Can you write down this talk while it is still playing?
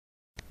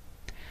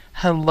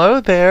Hello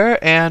there,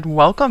 and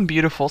welcome,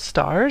 beautiful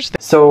stars.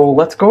 So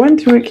let's go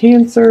into it,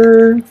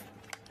 Cancer.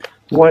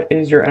 What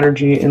is your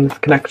energy in this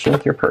connection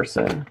with your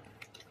person?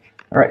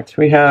 All right,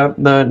 we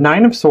have the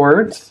Nine of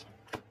Swords.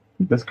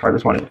 This card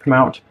is wanting to come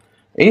out.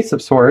 Ace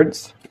of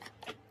Swords.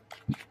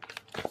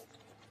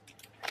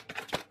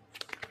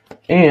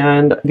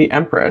 And the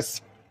Empress.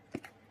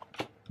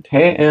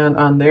 Okay, and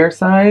on their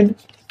side,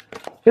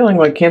 feeling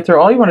like Cancer,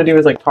 all you want to do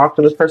is like talk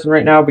to this person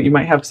right now, but you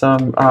might have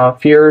some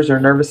fears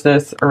or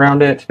nervousness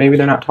around it. Maybe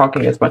they're not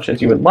talking as much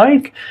as you would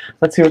like.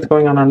 Let's see what's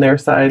going on their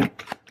side.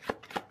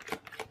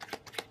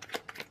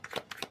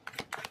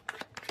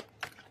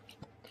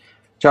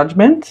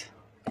 Judgment.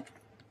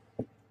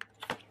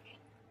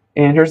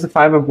 And here's the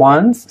Five of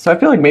Wands. So I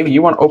feel like maybe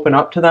you want to open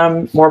up to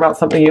them more about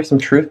something. You have some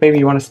truth. Maybe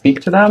you want to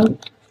speak to them.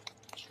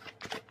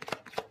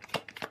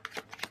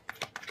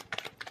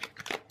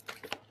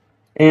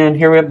 And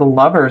here we have the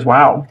Lovers.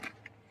 Wow.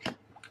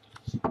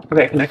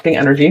 Okay, connecting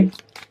energy.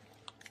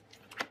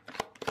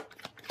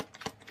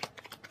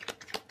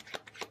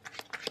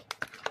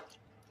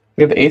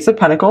 We have the Ace of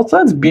Pentacles. So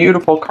that's a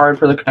beautiful card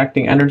for the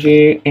connecting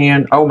energy.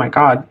 And oh my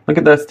God, look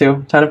at this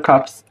too. Ten of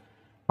Cups.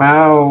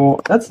 Wow,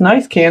 that's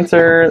nice,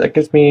 Cancer. That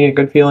gives me a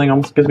good feeling.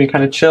 Almost gives me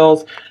kind of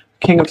chills.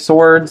 King of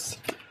Swords.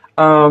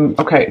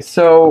 Okay,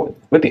 so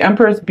with the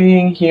Empress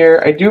being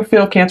here, I do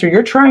feel, Cancer,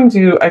 you're trying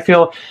to, I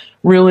feel,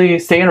 really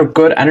stay in a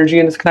good energy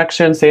in this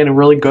connection, stay in a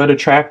really good,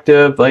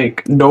 attractive,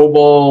 like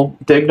noble,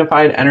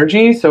 dignified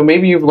energy. So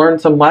maybe you've learned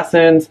some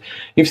lessons.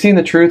 You've seen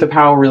the truth of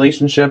how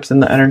relationships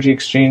and the energy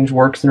exchange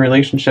works in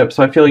relationships.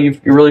 So I feel you're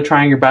really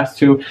trying your best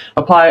to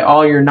apply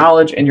all your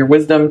knowledge and your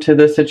wisdom to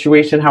this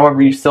situation. However,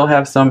 you still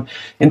have some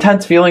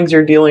intense feelings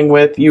you're dealing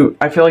with.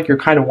 I feel like you're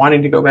kind of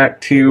wanting to go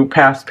back to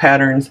past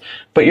patterns,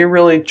 but you're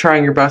really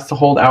trying your best to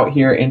hold out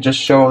here and just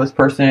show this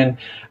person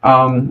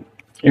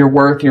your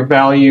worth, your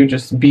value,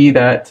 just be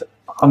that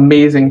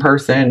amazing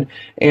person.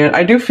 And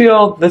I do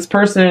feel this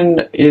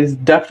person is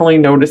definitely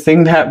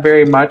noticing that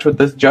very much with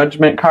this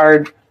Judgment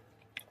card.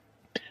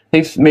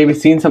 They've maybe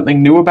seen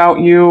something new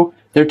about you.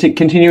 They're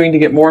continuing to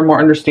get more and more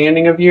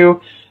understanding of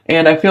you.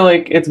 And I feel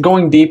like it's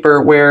going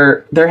deeper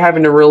where they're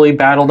having to really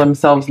battle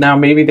themselves now.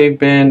 Maybe they've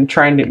been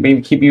trying to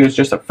maybe keep you as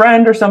just a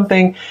friend or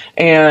something.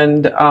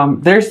 And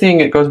they're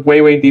seeing it goes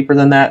way, way deeper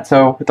than that.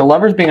 So with the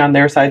Lovers being on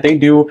their side, they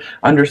do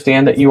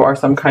understand that you are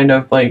some kind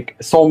of like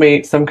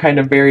soulmate, some kind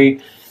of very,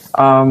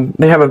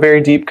 they have a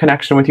very deep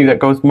connection with you that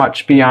goes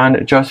much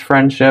beyond just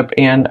friendship.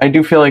 And I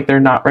do feel like they're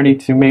not ready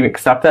to maybe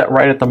accept that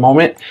right at the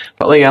moment.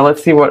 But like, yeah,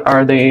 let's see, what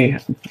are they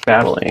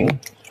battling?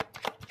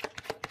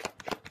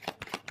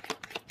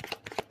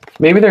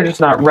 Maybe they're just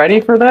not ready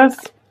for this.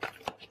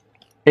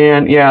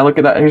 And yeah, look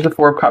at that. Here's the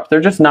Four of Cups. They're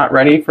just not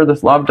ready for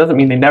this love. Doesn't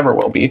mean they never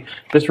will be.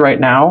 Just right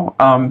now,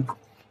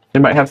 they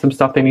might have some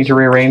stuff they need to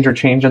rearrange or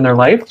change in their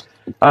life.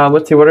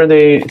 Let's see, what are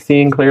they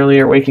seeing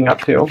clearly or waking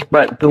up to?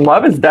 But the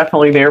love is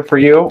definitely there for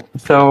you.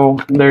 So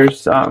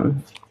there's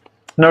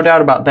no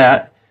doubt about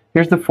that.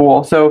 Here's the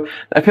Fool. So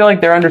I feel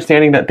like they're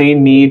understanding that they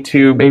need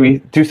to maybe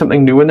do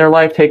something new in their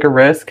life, take a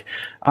risk.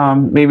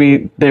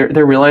 Maybe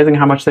they're realizing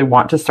how much they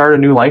want to start a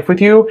new life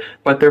with you,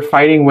 but they're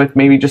fighting with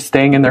maybe just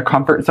staying in their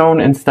comfort zone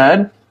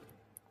instead.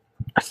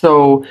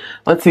 So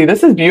let's see,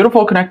 this is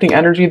beautiful connecting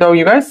energy though.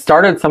 You guys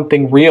started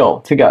something real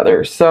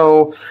together.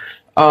 So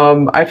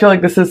I feel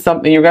like this is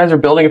something, you guys are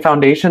building a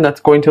foundation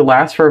that's going to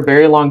last for a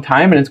very long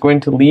time, and it's going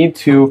to lead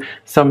to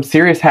some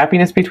serious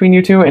happiness between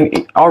you two.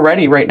 And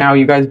already right now,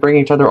 you guys bring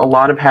each other a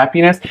lot of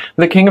happiness.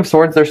 The King of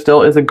Swords, there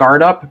still is a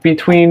guard up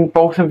between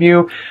both of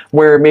you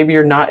where maybe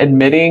you're not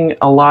admitting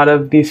a lot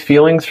of these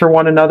feelings for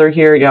one another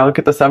here. Yeah, look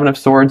at the Seven of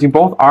Swords. You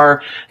both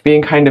are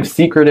being kind of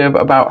secretive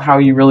about how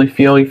you really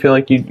feel. You feel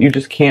like you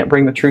just can't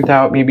bring the truth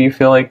out. Maybe you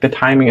feel like the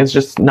timing is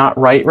just not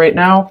right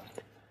now.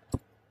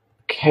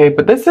 Okay,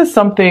 but this is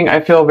something I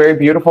feel very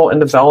beautiful in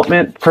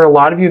development. For a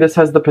lot of you, this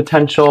has the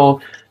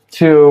potential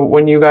to,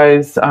 when you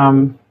guys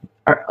are,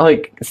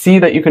 like, see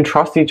that you can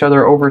trust each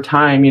other over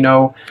time, you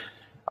know,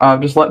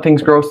 just let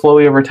things grow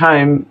slowly over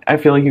time. I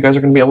feel like you guys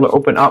are going to be able to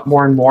open up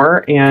more and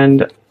more.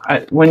 And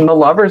when the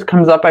Lovers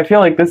comes up, I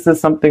feel like this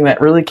is something that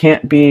really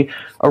can't be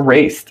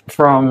erased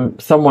from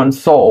someone's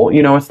soul.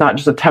 You know, it's not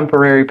just a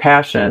temporary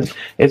passion.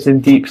 It's a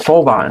deep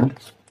soul bond.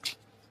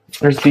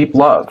 There's deep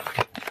love.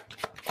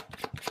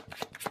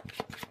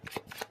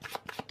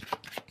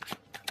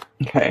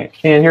 Okay,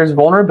 and here's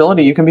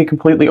vulnerability. You can be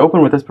completely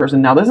open with this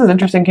person. Now, this is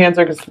interesting,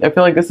 Cancer, because I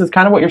feel like this is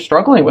kind of what you're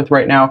struggling with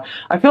right now.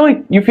 I feel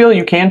like you feel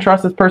you can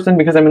trust this person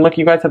because, I mean, look,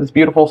 you guys have this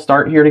beautiful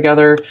start here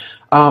together,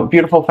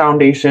 beautiful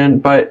foundation,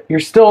 but you're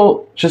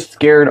still just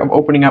scared of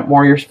opening up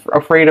more. You're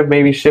afraid of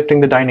maybe shifting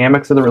the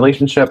dynamics of the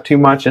relationship too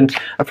much and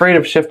afraid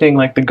of shifting,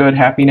 like, the good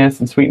happiness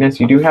and sweetness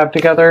you do have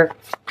together.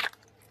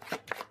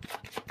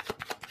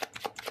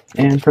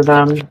 And for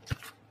them,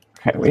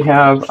 Okay, we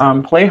have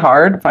play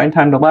hard, find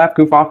time to laugh,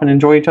 goof off, and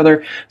enjoy each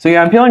other. So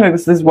yeah, I'm feeling like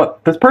this is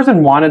what this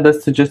person wanted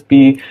this to just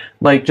be,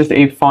 like, just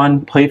a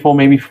fun, playful,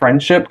 maybe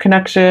friendship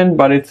connection,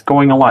 but it's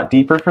going a lot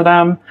deeper for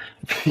them.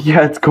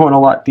 Yeah, it's going a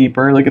lot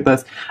deeper. Look at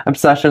this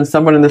obsession.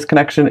 Someone in this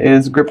connection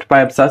is gripped by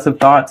obsessive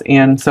thoughts,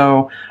 and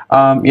so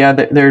yeah,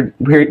 they're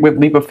with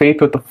leap of faith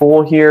with the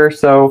Fool here.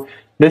 So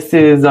this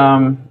is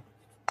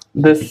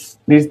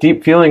these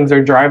deep feelings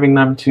are driving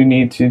them to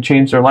need to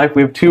change their life.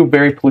 We have two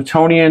very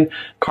Plutonian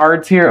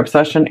cards here,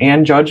 obsession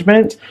and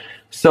judgment.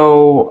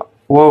 So,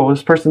 whoa,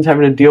 this person's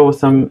having to deal with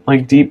some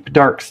like deep,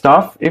 dark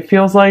stuff, it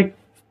feels like.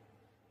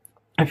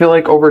 I feel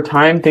like over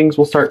time things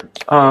will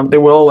start, they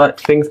will let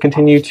things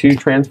continue to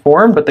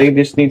transform, but they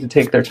just need to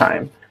take their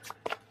time.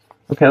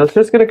 Okay, let's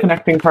just get a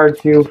connecting card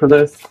too for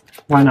this.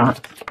 Why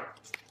not?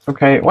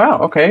 Okay, wow,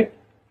 okay.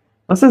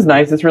 This is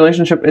nice. This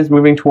relationship is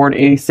moving toward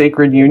a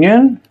sacred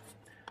union.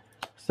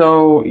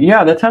 So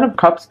yeah, the Ten of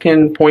Cups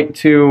can point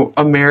to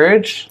a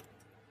marriage.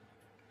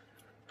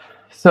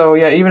 So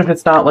yeah, even if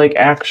it's not like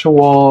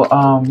actual,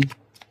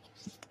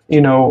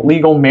 you know,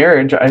 legal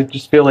marriage, I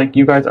just feel like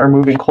you guys are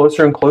moving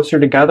closer and closer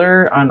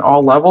together on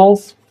all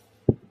levels.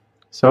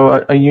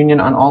 So a union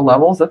on all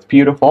levels, that's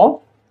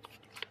beautiful.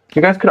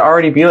 You guys could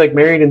already be like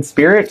married in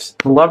spirit.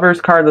 The Lovers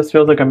card, this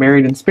feels like a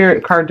married in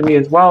spirit card to me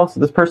as well. So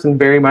this person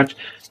very much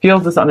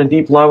feels this on a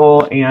deep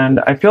level, and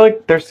I feel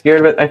like they're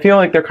scared of it. I feel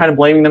like they're kind of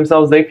blaming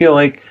themselves. They feel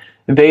like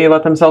they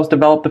let themselves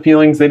develop the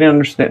feelings. They didn't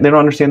understand. They don't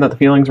understand that the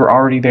feelings were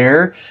already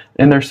there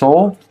in their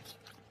soul.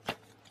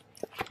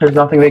 There's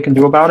nothing they can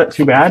do about it.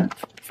 Too bad.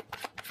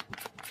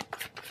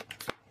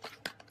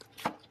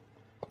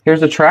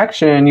 Here's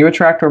attraction. You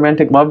attract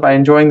romantic love by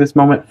enjoying this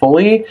moment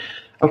fully.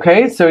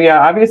 Okay, so yeah,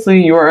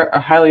 obviously you are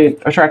highly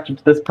attracted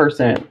to this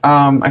person.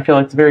 I feel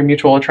like it's a very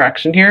mutual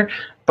attraction here.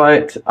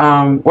 But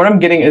what I'm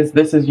getting is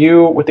this is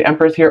you with the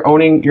Empress here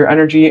owning your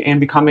energy and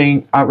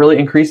becoming, really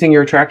increasing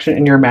your attraction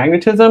and your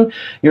magnetism.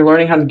 You're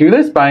learning how to do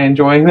this by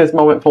enjoying this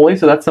moment fully.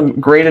 So that's some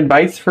great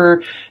advice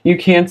for you,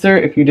 Cancer,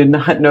 if you did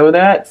not know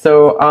that.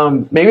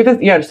 So maybe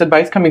this, yeah, just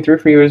advice coming through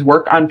for you is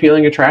work on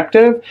feeling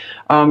attractive.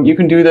 You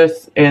can do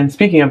this. And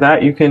speaking of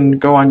that, you can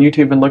go on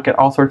YouTube and look at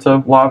all sorts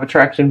of law of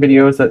attraction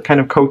videos that kind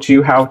of coach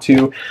you how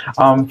to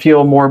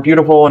feel more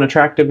beautiful and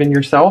attractive in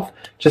yourself,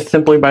 just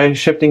simply by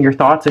shifting your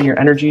thoughts and your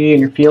energy and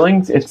your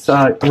feelings. It's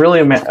really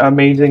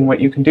amazing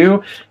what you can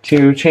do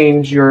to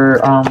change your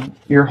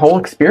whole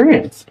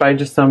experience by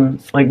just some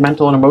like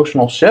mental and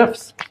emotional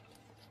shifts.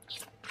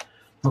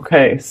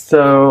 Okay,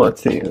 so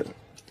let's see.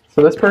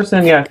 So this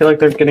person, yeah, I feel like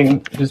they're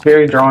getting just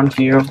very drawn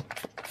to you.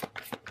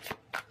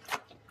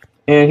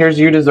 And here's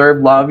you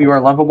deserve love. You are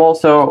lovable.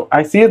 So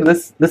I see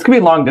this could be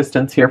long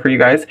distance here for you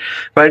guys,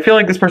 but I feel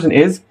like this person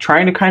is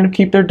trying to kind of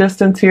keep their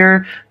distance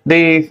here.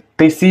 They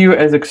see you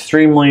as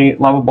extremely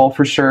lovable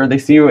for sure. They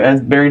see you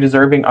as very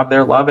deserving of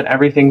their love and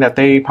everything that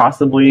they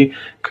possibly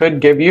could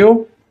give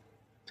you.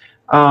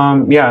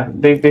 Yeah,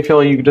 they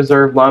feel you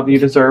deserve love. You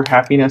deserve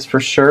happiness for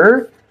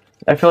sure.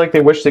 I feel like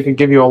they wish they could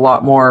give you a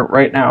lot more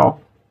right now.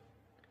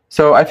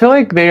 So I feel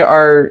like they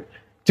are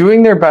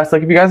doing their best.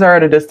 Like if you guys are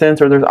at a distance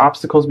or there's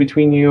obstacles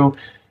between you,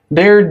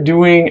 they're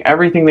doing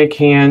everything they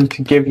can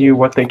to give you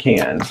what they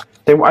can.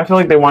 I feel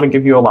like they want to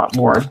give you a lot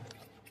more.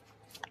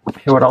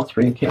 Okay, what else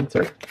for you,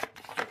 Cancer?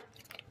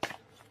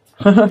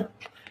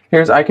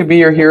 Here's I could be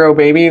your hero,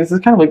 baby. This is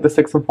kind of like the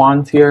Six of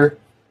Wands here.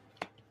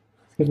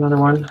 Let's get another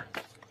one.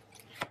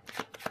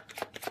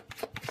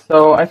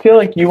 So I feel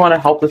like you want to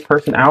help this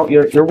person out.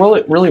 You're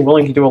really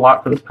willing to do a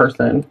lot for this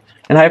person.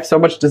 And I have so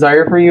much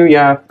desire for you.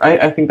 Yeah,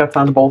 I think that's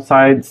on both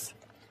sides.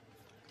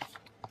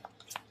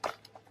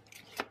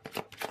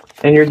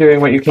 And you're doing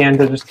what you can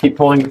to just keep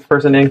pulling this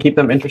person in, keep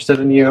them interested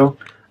in you.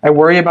 I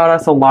worry about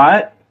us a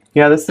lot.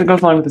 Yeah, this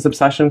goes along with this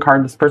obsession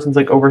card. This person's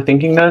like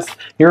overthinking this.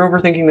 You're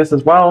overthinking this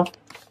as well.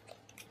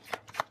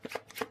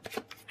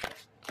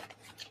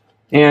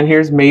 And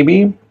here's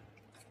maybe.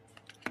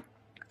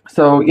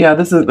 So yeah,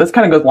 this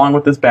kind of goes along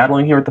with this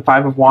battling here with the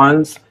Five of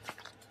Wands.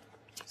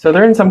 So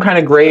they're in some kind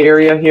of gray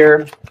area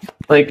here.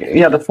 Like,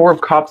 yeah, the Four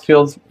of Cups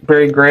feels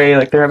very gray.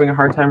 Like they're having a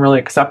hard time really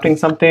accepting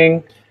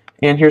something.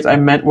 And here's I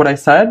meant what I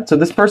said. So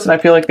this person, I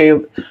feel like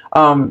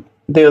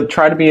they'll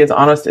try to be as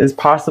honest as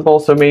possible.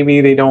 So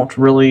maybe they don't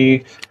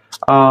really,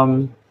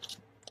 you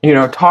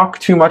know, talk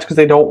too much because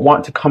they don't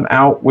want to come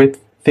out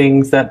with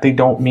things that they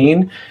don't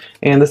mean.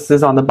 And this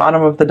is on the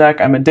bottom of the deck.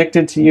 I'm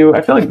addicted to you.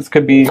 I feel like this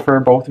could be for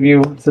both of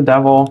you. It's the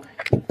Devil.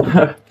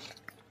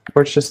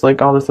 Or it's just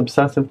like all this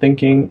obsessive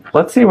thinking.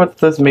 Let's see what's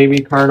this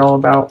maybe card all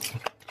about.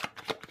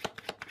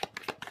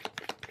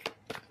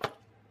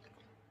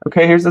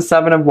 Okay, here's the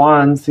Seven of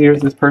Wands.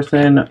 Here's this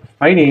person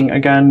fighting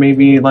again,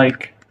 maybe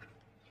like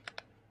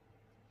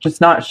just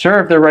not sure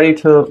if they're ready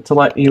to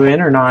let you in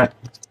or not.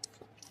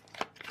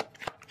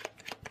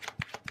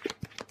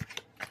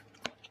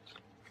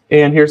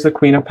 And here's the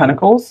Queen of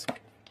Pentacles.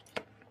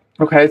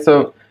 Okay,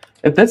 so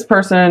if this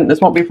person, this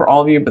won't be for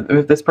all of you, but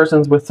if this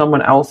person's with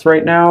someone else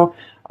right now,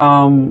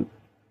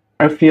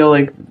 I feel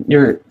like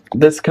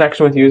this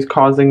connection with you is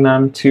causing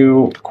them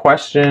to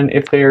question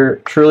if they're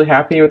truly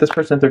happy with this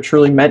person, if they're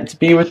truly meant to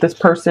be with this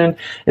person,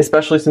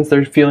 especially since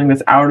they're feeling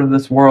this out of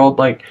this world,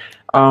 like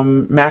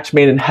match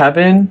made in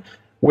heaven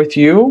with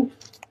you.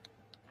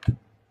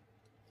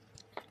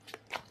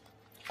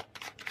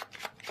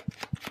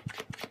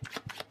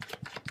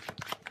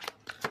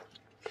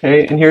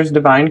 Okay, and here's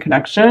divine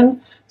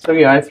connection. So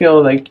yeah, I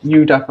feel like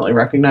you definitely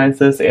recognize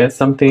this as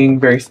something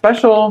very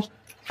special,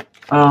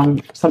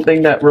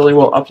 something that really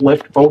will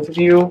uplift both of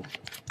you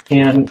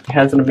and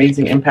has an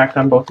amazing impact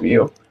on both of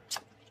you.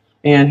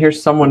 And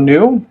here's someone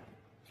new.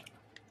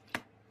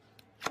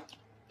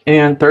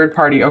 And third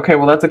party. Okay,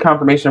 well, that's a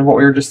confirmation of what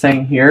we were just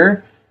saying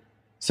here.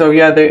 So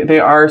yeah, they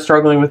are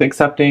struggling with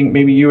accepting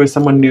maybe you as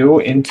someone new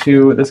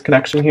into this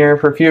connection here.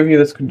 For a few of you,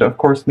 this could, of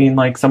course, mean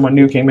like someone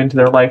new came into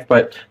their life,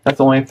 but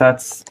that's only if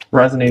that's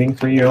resonating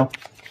for you.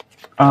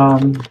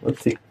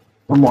 Let's see,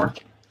 one more.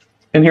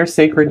 And here's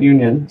Sacred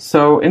Union.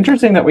 So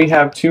interesting that we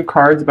have 2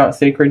 cards about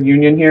Sacred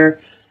Union here.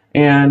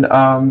 And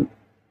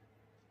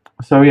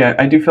so yeah,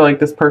 I do feel like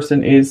this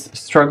person is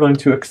struggling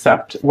to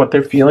accept what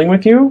they're feeling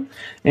with you.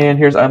 And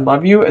here's I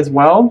love you as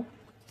well.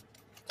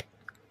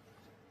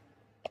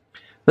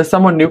 The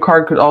someone new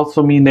card could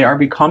also mean they are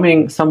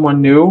becoming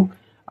someone new.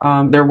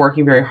 They're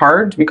working very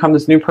hard to become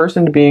this new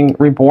person, to being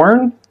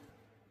reborn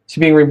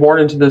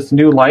into this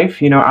new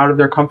life, you know, out of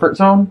their comfort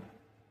zone.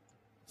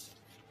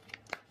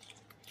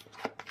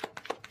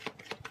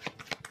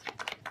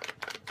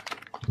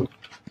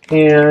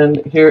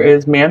 And here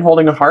is Man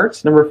Holding a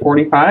Heart, number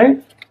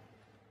 45.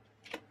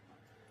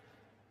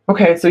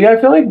 Okay, so yeah, I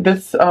feel like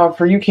this,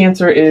 for you,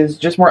 Cancer, is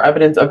just more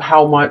evidence of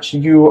how much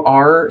you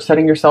are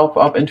setting yourself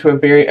up into a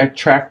very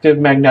attractive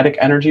magnetic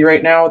energy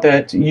right now,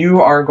 that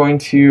you are going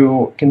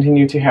to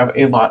continue to have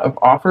a lot of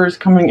offers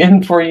coming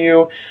in for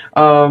you.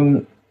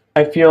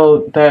 I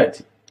feel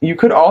that you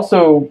could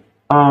also,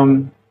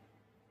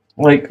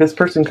 like, this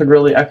person could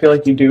really, I feel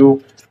like you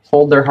do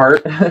hold their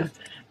heart.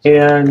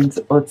 And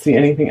let's see,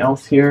 anything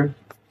else here?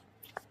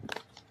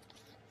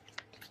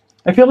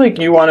 I feel like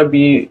you want to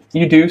be,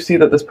 you do see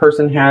that this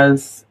person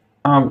has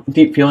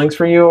deep feelings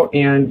for you,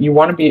 and you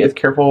want to be as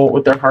careful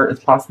with their heart as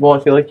possible. I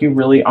feel like you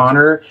really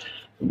honor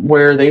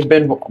where they've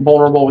been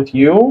vulnerable with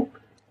you,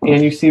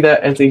 and you see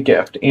that as a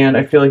gift. And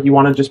I feel like you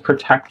want to just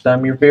protect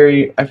them.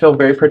 I feel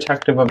very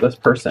protective of this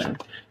person.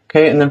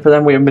 Okay, and then for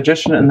them we have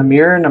Magician in the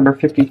Mirror, number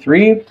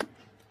 53.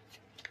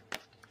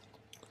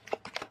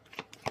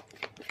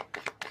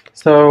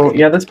 So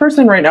yeah, this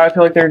person right now, I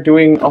feel like they're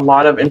doing a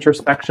lot of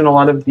introspection, a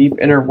lot of deep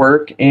inner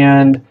work,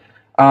 and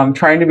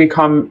trying to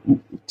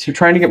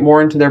get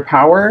more into their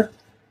power,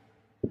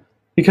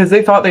 because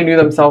they thought they knew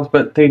themselves,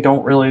 but they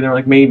don't really. They're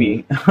like,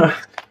 maybe.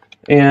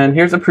 And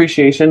here's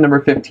Appreciation,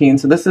 number 15.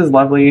 So this is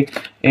lovely.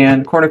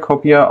 And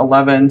Cornucopia,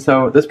 11.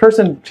 So this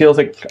person feels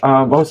like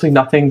mostly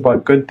nothing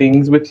but good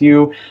things with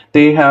you.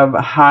 They have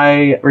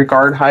high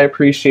regard, high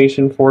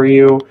appreciation for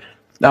you.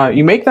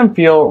 You make them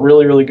feel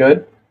really, really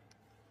good.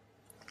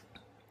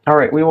 All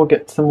right, we will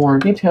get some more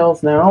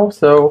details now.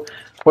 So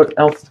what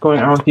else is going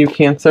on with you,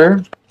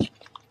 Cancer?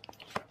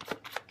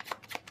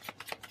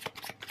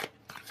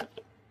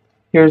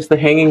 Here's the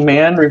Hanging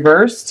Man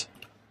reversed.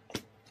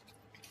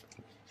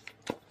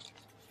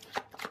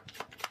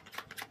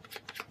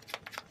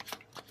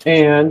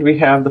 And we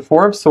have the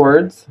Four of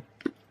Swords.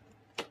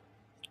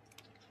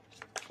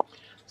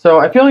 So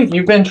I feel like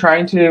you've been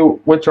trying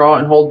to withdraw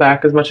and hold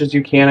back as much as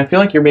you can. I feel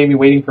like you're maybe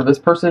waiting for this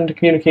person to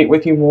communicate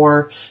with you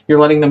more.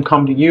 You're letting them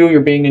come to you. You're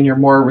being in your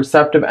more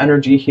receptive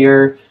energy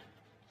here.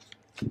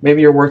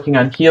 Maybe you're working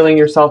on healing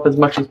yourself as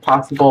much as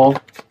possible.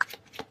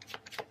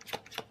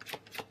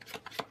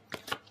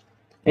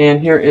 And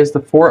here is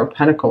the Four of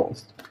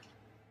Pentacles.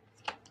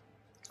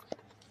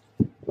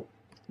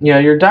 Yeah,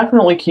 you're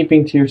definitely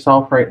keeping to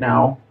yourself right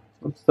now.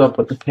 Let's still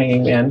put the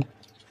Hanging Man.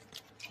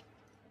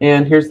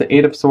 And here's the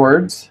Eight of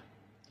Swords.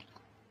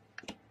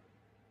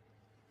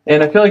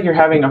 And I feel like you're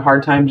having a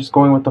hard time just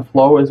going with the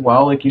flow as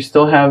well. Like you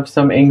still have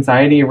some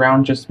anxiety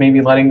around just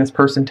maybe letting this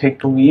person take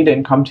the lead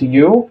and come to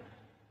you.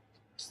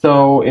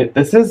 So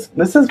this is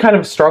kind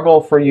of a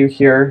struggle for you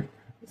here.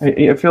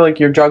 I feel like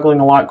you're juggling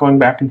a lot, going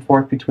back and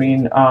forth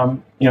between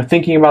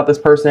thinking about this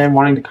person,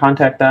 wanting to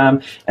contact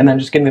them, and then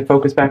just getting the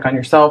focus back on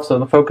yourself. So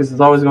the focus is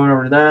always going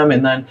over to them,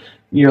 and then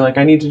you're like,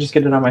 I need to just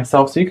get it on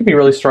myself. So you could be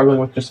really struggling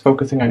with just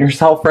focusing on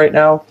yourself right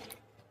now.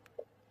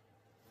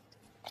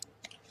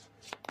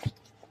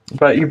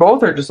 But you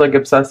both are just like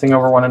obsessing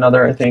over one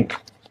another, I think.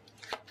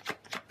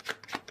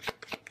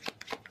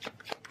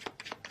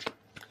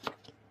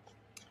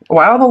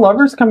 Wow, the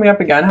Lover's coming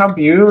up again. How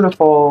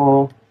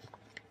beautiful.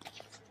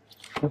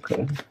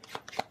 Okay.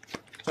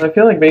 I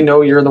feel like they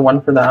know you're the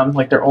one for them,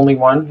 like they're only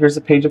one. Here's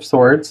the Page of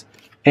Swords.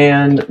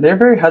 And they're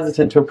very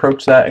hesitant to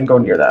approach that and go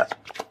near that.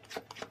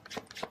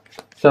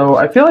 So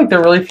I feel like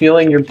they're really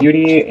feeling your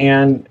beauty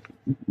and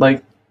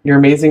like your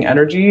amazing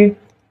energy.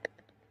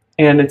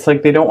 And it's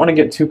like they don't want to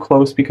get too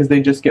close because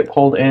they just get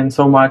pulled in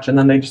so much and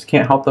then they just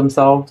can't help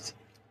themselves.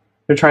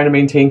 They're trying to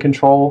maintain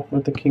control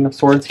with the King of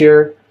Swords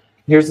here.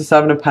 Here's the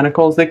Seven of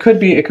Pentacles. It could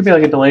be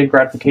like a delayed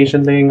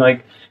gratification thing.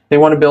 Like they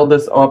want to build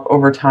this up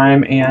over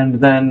time, and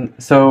then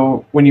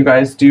so when you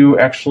guys do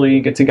actually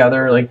get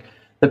together, like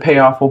the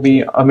payoff will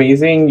be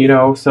amazing, you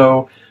know.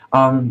 So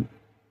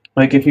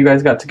like if you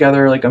guys got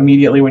together like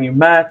immediately when you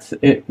met,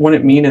 it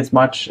wouldn't mean as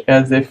much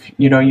as if,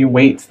 you know, you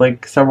wait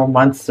like several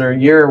months or a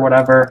year or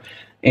whatever,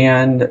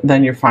 and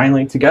then you're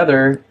finally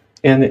together,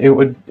 and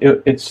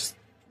it's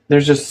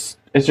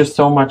just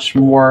so much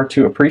more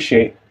to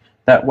appreciate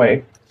that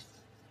way.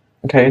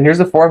 Okay, and here's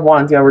the Four of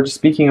Wands. Yeah, we're just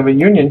speaking of a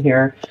union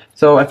here.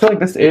 So I feel like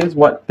this is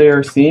what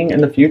they're seeing in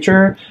the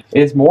future,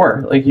 is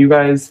more like you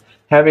guys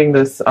having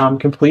this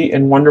complete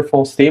and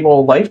wonderful,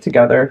 stable life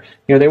together.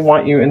 You know, they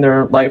want you in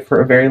their life for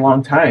a very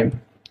long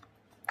time.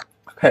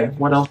 Okay,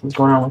 what else is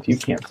going on with you,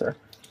 Cancer?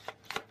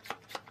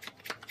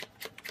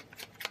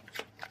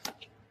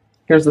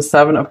 Here's the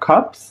Seven of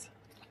Cups.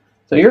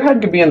 So your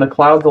head could be in the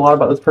clouds a lot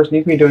about this person.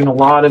 You could be doing a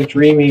lot of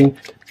dreaming,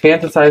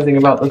 fantasizing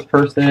about this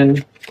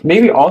person.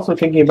 Maybe also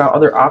thinking about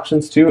other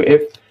options too,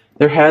 if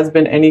there has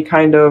been any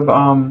kind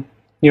of,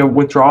 you know,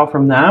 withdrawal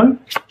from them.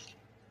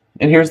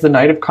 And here's the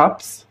Knight of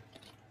Cups.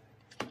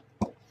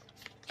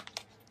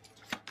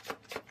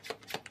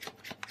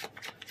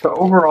 So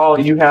overall,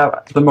 you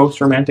have the most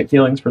romantic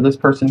feelings for this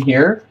person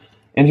here.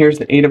 And here's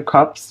the Eight of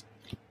Cups.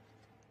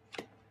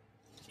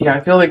 Yeah,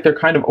 I feel like they're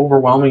kind of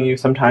overwhelming you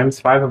sometimes.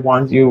 Five of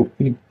Wands, you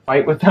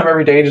fight with them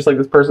every day, just like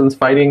this person's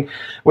fighting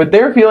with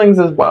their feelings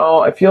as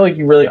well. I feel like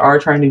you really are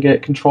trying to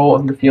get control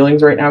of your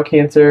feelings right now,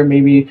 Cancer.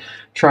 Maybe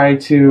try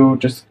to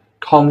just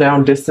calm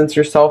down, distance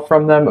yourself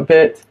from them a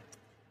bit.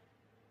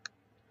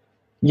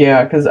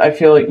 Yeah, because I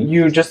feel like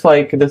you, just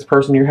like this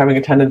person, you're having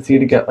a tendency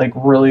to get like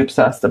really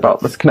obsessed about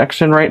this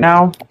connection right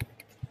now.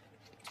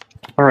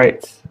 All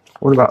right,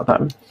 what about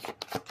them?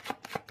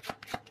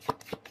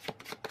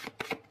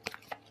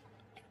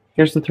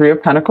 Here's the Three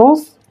of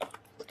Pentacles,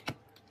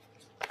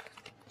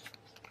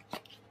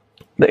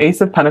 the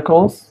Ace of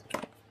Pentacles,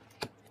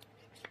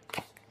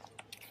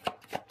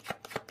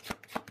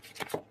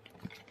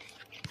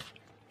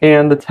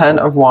 and the Ten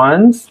of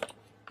Wands.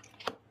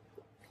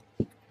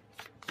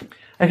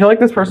 I feel like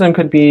this person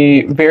could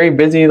be very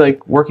busy,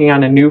 like working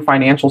on a new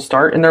financial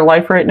start in their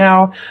life right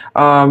now.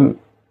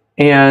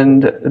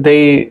 And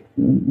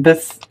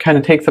this kind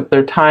of takes up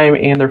their time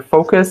and their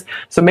focus.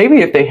 So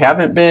maybe if they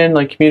haven't been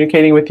like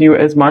communicating with you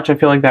as much, I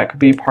feel like that could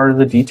be part of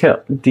the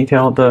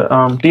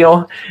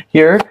deal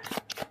here.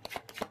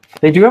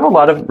 They do have a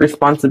lot of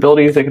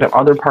responsibilities. They could have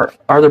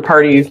other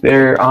parties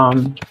they're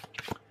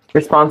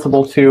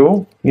responsible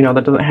to. You know,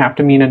 that doesn't have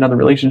to mean another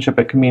relationship.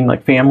 It could mean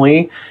like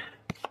family,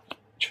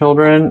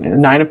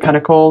 children. Nine of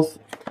Pentacles.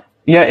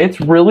 Yeah, it's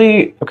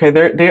really okay.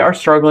 They are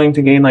struggling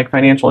to gain like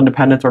financial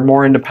independence or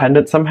more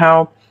independent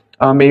somehow.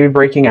 Maybe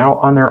breaking out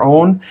on their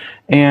own,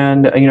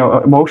 and you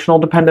know, emotional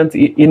independence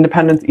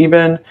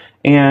even.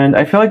 And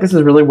I feel like this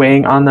is really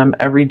weighing on them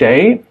every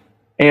day.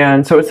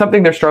 And so it's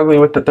something they're struggling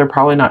with that they're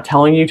probably not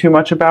telling you too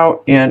much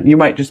about. And you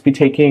might just be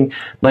taking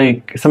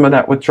like some of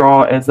that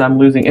withdrawal as them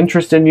losing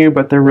interest in you,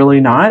 but they're really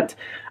not.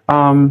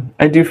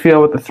 I do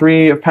feel with the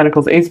Three of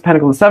Pentacles, Ace of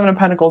Pentacles, the Seven of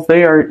Pentacles,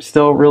 they are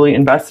still really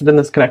invested in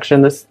this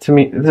connection. This, to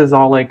me, this is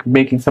all like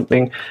making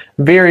something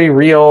very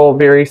real,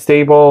 very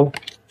stable.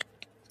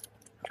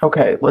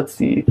 Okay, let's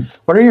see.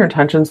 What are your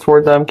intentions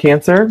toward them,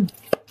 Cancer?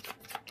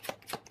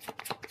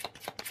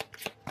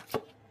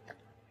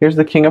 Here's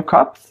the King of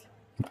Cups.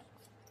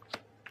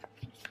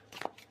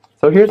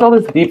 So here's all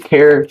this deep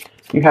care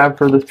you have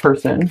for this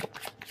person.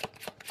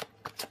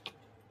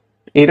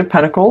 Eight of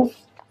Pentacles.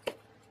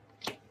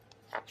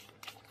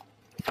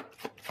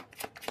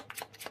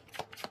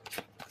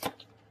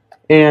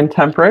 And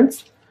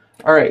Temperance.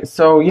 All right,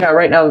 so yeah,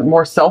 right now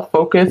more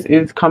self-focus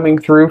is coming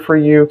through for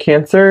you,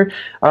 Cancer.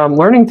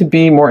 Learning to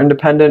be more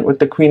independent with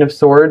the Queen of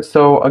Swords.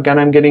 So again,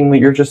 I'm getting that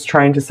you're just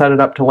trying to set it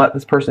up to let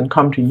this person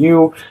come to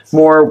you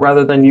more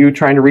rather than you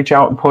trying to reach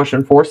out and push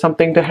and force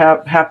something to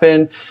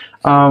happen.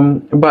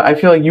 But I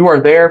feel like you are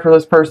there for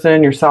this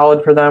person. You're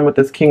solid for them with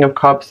this King of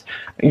Cups.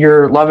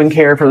 Your love and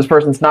care for this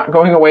person's not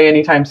going away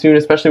anytime soon,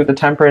 especially with the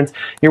Temperance.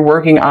 You're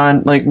working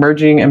on like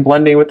merging and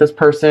blending with this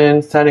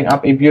person, setting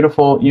up a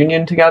beautiful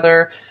union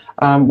together,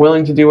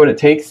 willing to do what it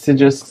takes to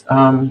just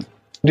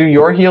do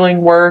your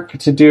healing work,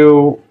 to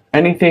do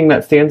anything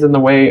that stands in the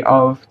way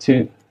of,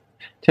 to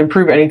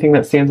improve anything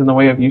that stands in the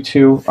way of you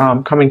two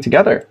coming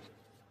together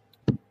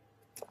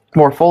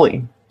more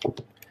fully.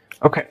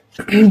 Okay,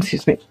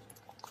 excuse me.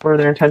 What are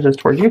their intentions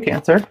towards you,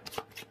 Cancer?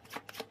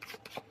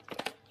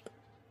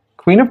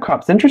 Queen of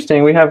Cups.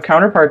 Interesting. We have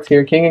counterparts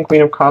here, King and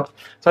Queen of Cups.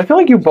 So I feel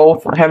like you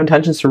both have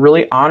intentions to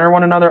really honor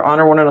one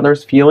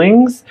another's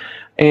feelings,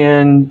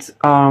 and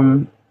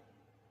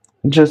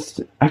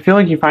just, I feel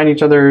like you find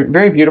each other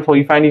very beautiful.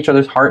 You find each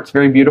other's hearts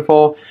very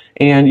beautiful,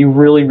 and you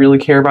really, really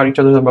care about each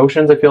other's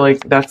emotions. I feel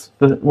like that's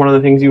one of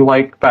the things you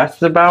like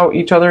best about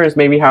each other, is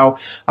maybe how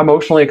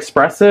emotionally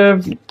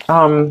expressive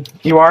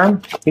you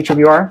are, each of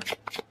you are.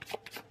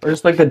 or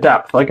just like the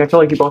depth. Like I feel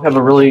like you both have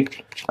a really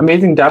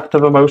amazing depth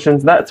of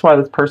emotions. That's why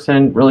this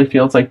person really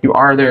feels like you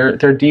are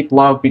their deep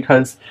love,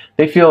 because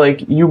they feel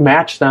like you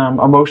match them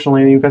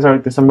emotionally. You guys are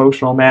like this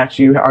emotional match.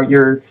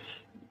 You're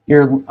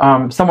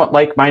somewhat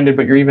like-minded,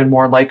 but you're even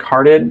more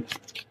like-hearted.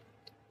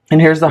 And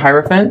here's the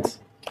Hierophant.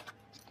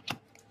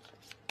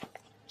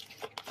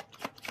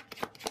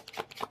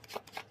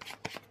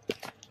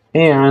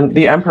 And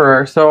the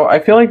Emperor. So I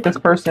feel like this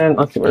person,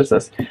 let's see, what is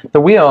this?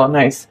 The Wheel,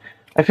 nice.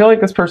 I feel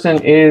like this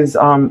person is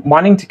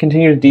wanting to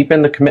continue to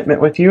deepen the commitment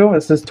with you.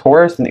 This is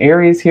Taurus and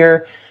Aries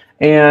here.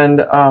 And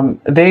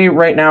they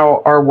right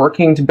now are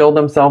working to build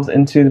themselves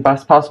into the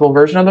best possible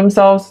version of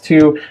themselves,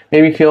 to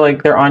maybe feel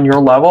like they're on your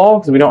level,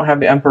 because we don't have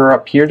the Emperor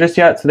up here just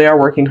yet. So they are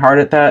working hard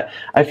at that.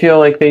 I feel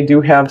like they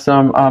do have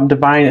some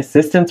divine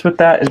assistance with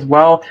that as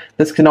well.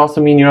 This can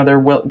also mean, you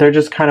know, they're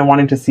just kind of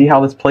wanting to see how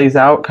this plays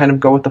out, kind of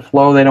go with the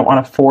flow. They don't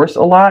want to force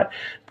a lot,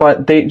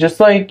 but they, just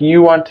like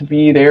you want to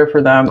be there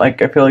for them,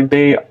 like I feel like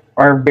they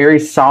are very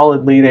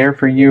solidly there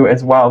for you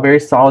as well. Very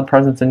solid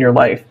presence in your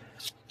life.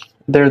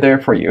 They're there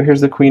for you.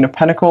 Here's the Queen of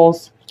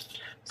Pentacles.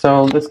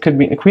 So this could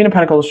be the Queen of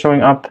Pentacles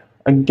showing up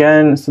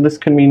again. So this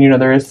could mean, you know,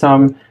 there is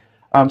some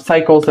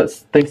cycles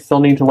that they still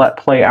need to let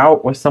play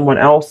out with someone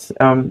else.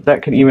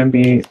 That could even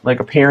be like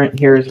a parent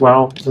here as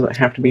well. It doesn't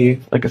have to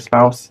be like a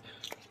spouse.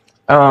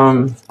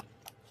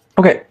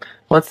 Okay,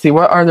 let's see.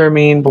 What are their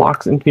main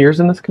blocks and fears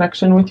in this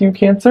connection with you,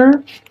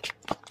 Cancer?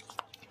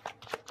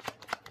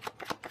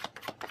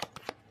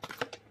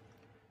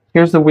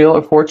 Here's the Wheel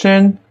of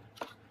Fortune.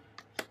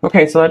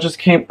 Okay, so that just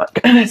came,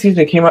 excuse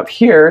me, came up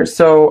here.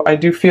 So I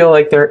do feel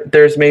like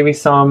there's maybe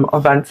some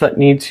events that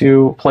need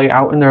to play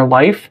out in their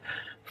life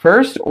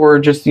first, or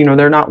just, you know,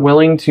 they're not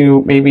willing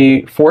to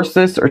maybe force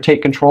this or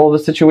take control of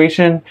the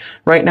situation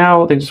right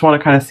now. They just want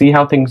to kind of see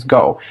how things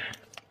go.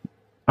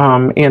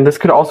 And this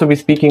could also be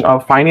speaking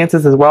of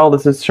finances as well.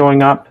 This is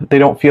showing up. They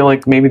don't feel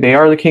like maybe they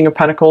are the King of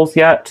Pentacles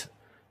yet.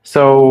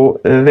 So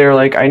they're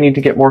like, I need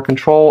to get more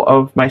control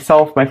of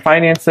myself, my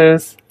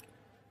finances,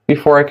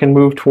 before I can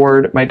move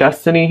toward my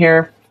destiny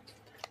here.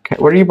 Okay,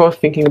 what are you both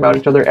thinking about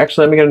each other?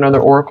 Actually, let me get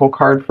another oracle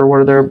card for what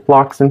are their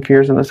blocks and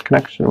fears in this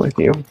connection with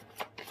you.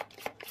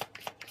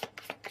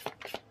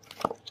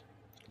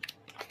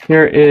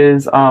 Here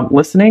is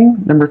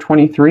listening, number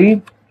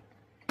 23.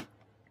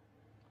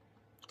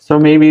 So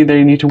maybe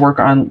they need to work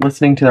on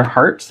listening to their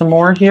heart some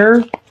more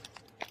here.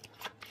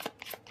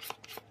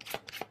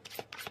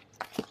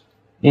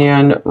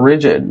 And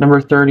rigid, number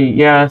 30.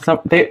 Yeah,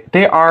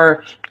 they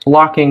are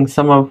blocking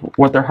some of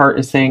what their heart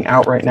is saying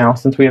out right now,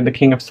 since we have the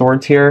King of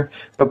Swords here.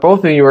 But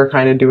both of you are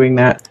kind of doing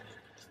that.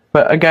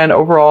 But again,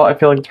 overall, I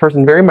feel like this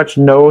person very much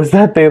knows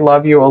that they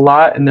love you a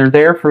lot and they're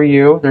there for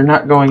you. They're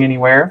not going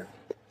anywhere.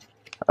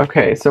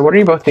 Okay, so what are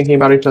you both thinking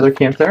about each other,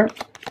 Cancer?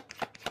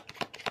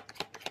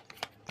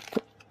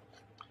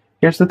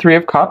 Here's the Three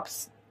of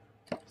Cups.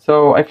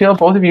 So I feel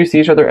both of you see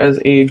each other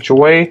as a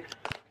joy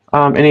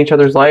in each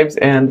other's lives,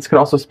 and this could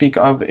also speak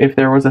of if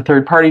there was a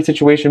third party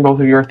situation. Both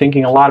of you are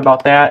thinking a lot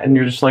about that, and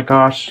you're just like,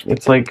 gosh,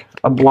 it's like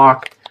a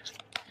block.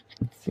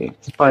 Let's see.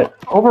 But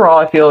overall,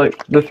 I feel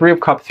like the Three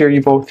of Cups here,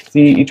 you both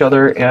see each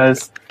other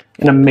as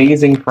an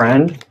amazing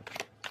friend,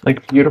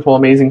 like beautiful,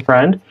 amazing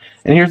friend.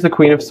 And here's the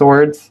Queen of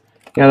Swords.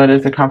 Yeah, that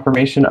is a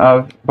confirmation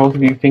of both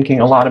of you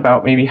thinking a lot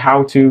about maybe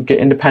how to get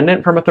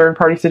independent from a third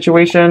party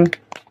situation.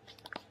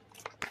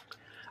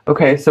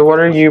 Okay, so what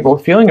are you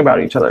both feeling about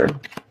each other?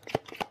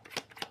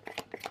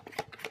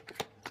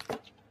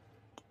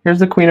 Here's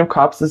the Queen of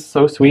Cups. This is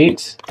so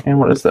sweet. And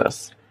what is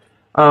this?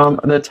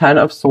 The Ten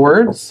of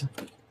Swords.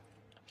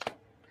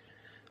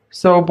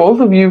 So both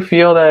of you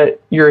feel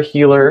that you're a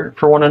healer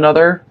for one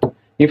another.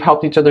 You've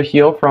helped each other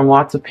heal from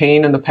lots of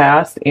pain in the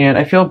past. And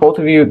I feel both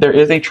of you, there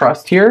is a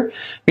trust here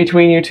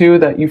between you two,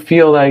 that you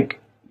feel like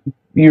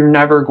you're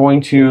never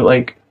going to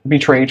like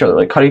betray each other,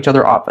 like cut each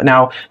other off.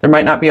 Now, there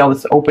might not be all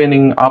this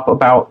opening up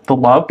about the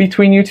love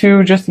between you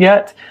two just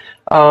yet.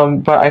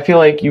 But I feel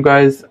like you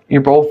guys,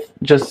 you're both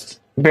just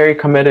very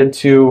committed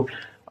to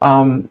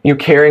you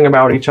caring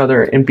about each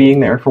other and being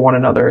there for one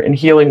another and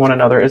healing one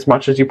another as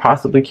much as you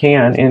possibly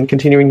can, and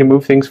continuing to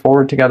move things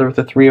forward together with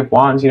the Three of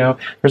Wands. You know,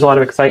 there's a lot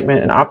of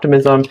excitement and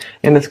optimism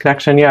in this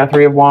connection. Yeah,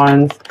 Three of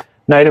Wands,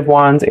 Knight of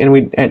Wands,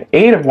 and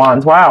Eight of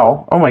Wands.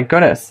 Wow. Oh my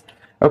goodness.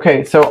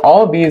 Okay, so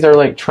all of these are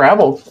like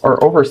travel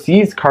or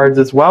overseas cards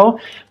as well.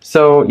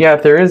 So yeah,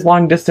 if there is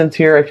long distance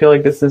here, I feel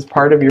like this is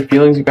part of your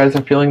feelings. You guys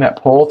are feeling that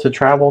pull to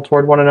travel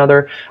toward one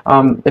another.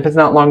 If it's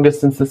not long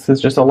distance, this is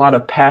just a lot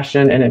of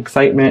passion and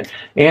excitement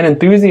and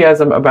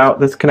enthusiasm about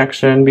this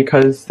connection,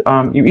 because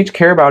you each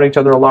care about each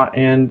other a lot,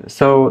 and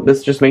so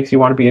this just makes you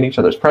want to be in each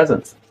other's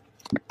presence.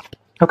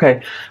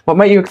 Okay, what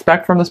might you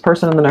expect from this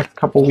person in the next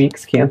couple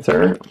weeks,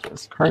 Cancer?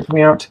 This card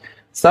coming out.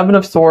 Seven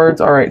of Swords.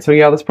 All right, so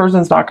yeah, this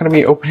person's not going to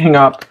be opening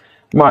up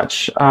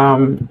much.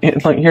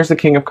 Here's the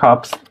King of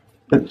Cups.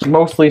 It's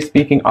mostly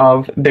speaking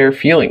of their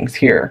feelings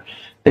here.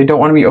 They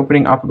don't want to be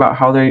opening up about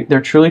how they're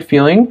truly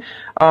feeling,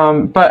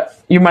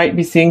 but you might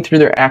be seeing through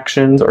their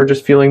actions or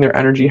just feeling their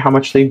energy how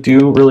much they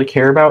do really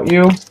care about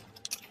you.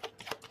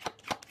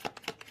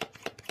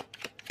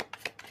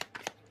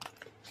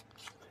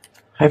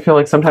 I feel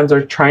like sometimes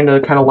they're trying to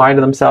kind of lie to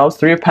themselves.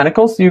 Three of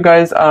Pentacles. So you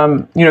guys,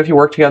 you know, if you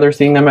work together,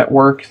 seeing them at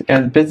work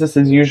and business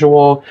as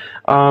usual.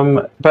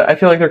 But I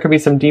feel like there could be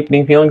some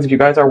deepening feelings if you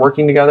guys are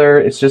working together.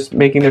 It's just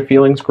making their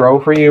feelings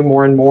grow for you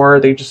more and more.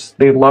 They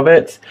love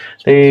it.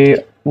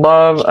 They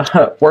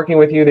love working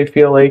with you. They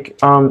feel like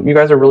you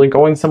guys are really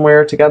going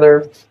somewhere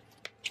together.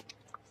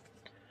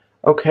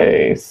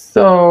 Okay,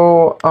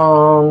 so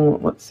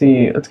let's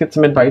see. Let's get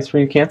some advice for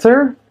you,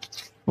 Cancer.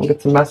 We'll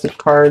get some message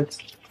cards.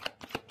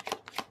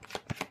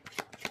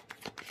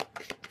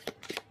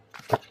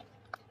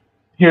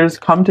 Here's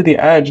Come to the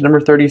Edge, number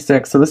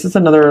 36. So this is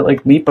another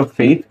like leap of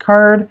faith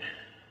card.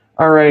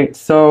 All right,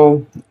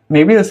 so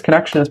maybe this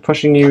connection is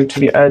pushing you to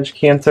the edge,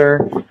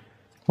 Cancer.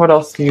 What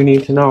else do you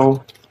need to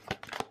know?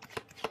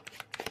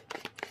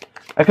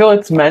 I feel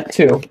it's meant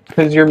to,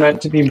 because you're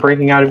meant to be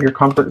breaking out of your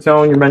comfort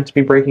zone. You're meant to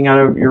be breaking out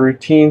of your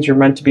routines. You're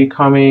meant to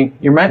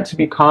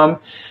become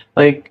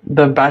like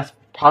the best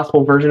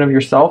possible version of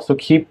yourself. So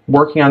keep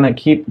working on that.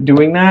 Keep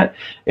doing that.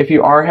 If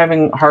you are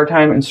having a hard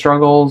time and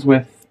struggles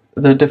with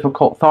the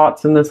difficult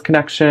thoughts in this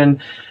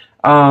connection,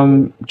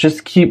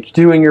 just keep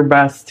doing your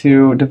best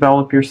to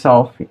develop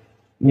yourself. You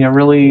know,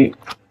 really,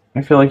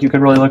 I feel like you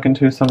could really look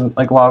into some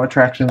like law of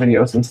attraction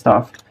videos and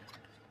stuff.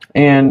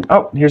 And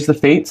oh, here's the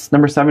Fates,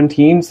 number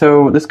 17.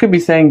 So this could be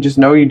saying just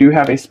know you do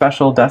have a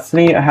special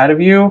destiny ahead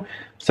of you.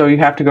 So you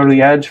have to go to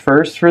the edge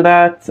first for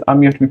that.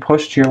 You have to be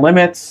pushed to your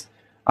limits.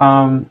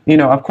 You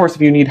know, of course,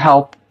 if you need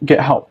help, get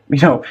help,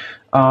 you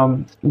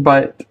know.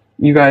 But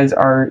you guys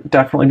are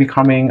definitely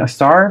becoming a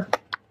star.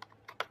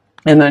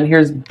 And then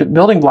here's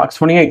building blocks,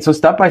 28. So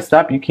step by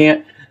step,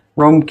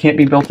 Rome can't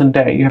be built in a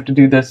day. You have to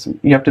do this.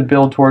 You have to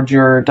build towards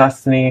your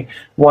destiny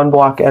one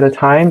block at a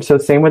time. So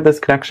same with this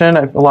connection.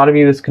 A lot of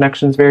you, this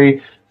connection is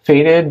very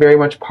fated, very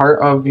much part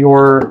of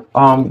your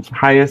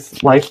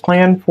highest life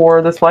plan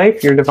for this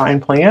life, your divine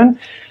plan.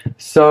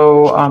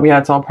 So yeah,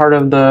 it's all part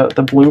of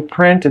the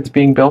blueprint. It's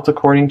being built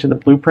according to the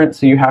blueprint.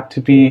 So you have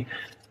to be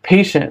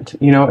patient.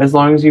 You know, as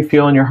long as you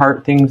feel in your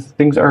heart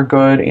things are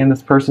good and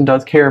this person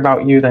does care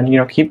about you, then, you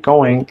know, keep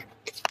going.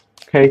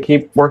 Okay,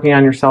 keep working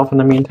on yourself in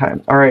the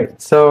meantime. All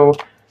right, so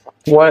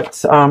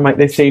what might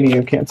they say to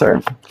you,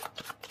 Cancer?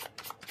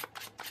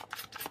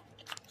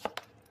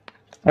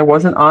 I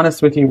wasn't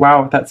honest with you.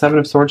 Wow, with that Seven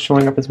of Swords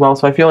showing up as well.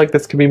 So I feel like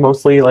this could be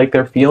mostly like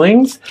their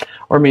feelings,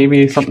 or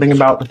maybe something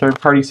about the third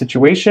party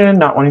situation,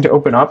 not wanting to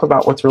open up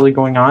about what's really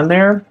going on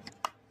there.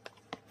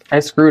 I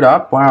screwed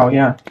up. Wow,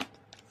 yeah.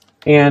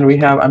 And we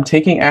have I'm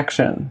taking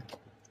action.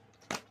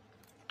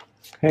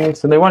 Okay,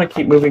 so they want to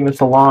keep moving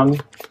this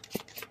along.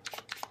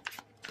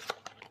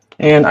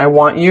 And I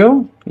want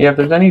you. Yeah, if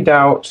there's any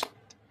doubt,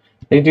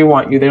 they do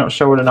want you. They don't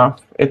show it enough.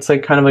 It's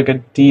like kind of like a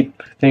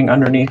deep thing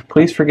underneath.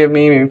 Please forgive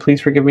me. Maybe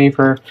please forgive me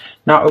for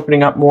not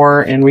opening up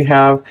more. And we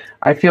have,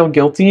 I feel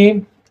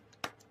guilty.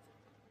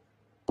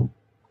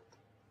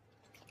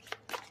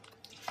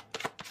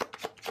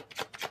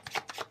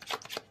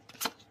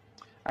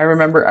 I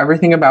remember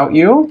everything about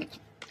you.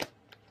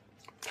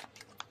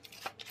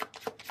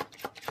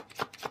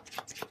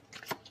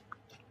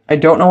 I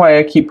don't know why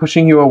I keep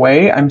pushing you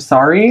away. I'm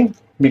sorry.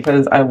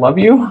 Because I love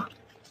you.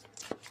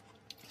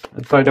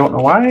 So I don't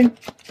know why.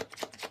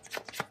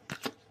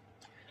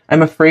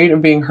 I'm afraid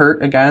of being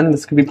hurt again.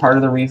 This could be part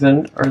of the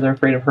reason. Or they're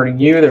afraid of hurting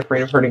you. They're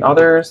afraid of hurting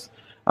others.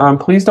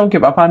 Please don't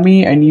give up on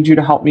me. I need you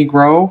to help me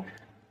grow.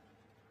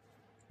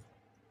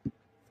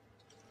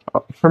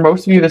 For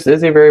most of you, this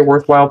is a very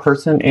worthwhile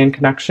person and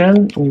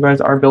connection. You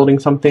guys are building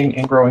something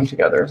and growing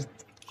together.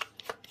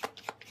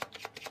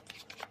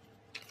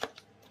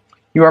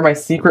 You are my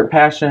secret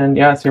passion.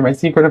 Yes, you're my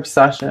secret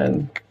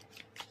obsession.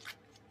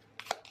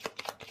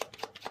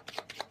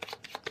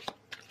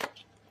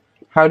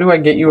 How do I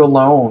get you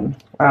alone?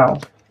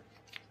 Wow.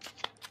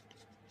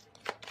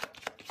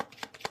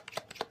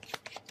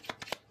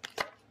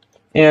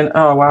 And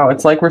oh wow,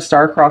 it's like we're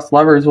star-crossed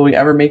lovers. Will we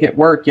ever make it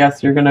work?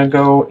 Yes, you're gonna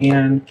go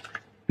and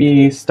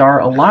be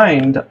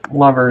star-aligned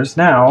lovers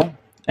now.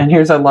 And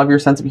here's I love your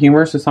sense of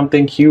humor. So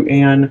something cute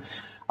and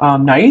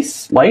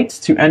nice, light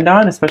to end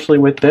on, especially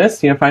with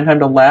this. You know, find time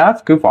to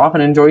laugh, goof off,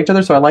 and enjoy each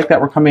other. So I like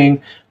that we're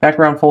coming back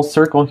around full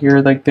circle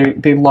here. Like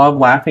they love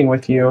laughing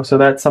with you. So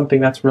that's something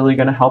that's really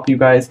going to help you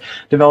guys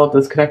develop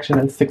this connection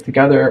and stick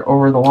together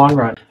over the long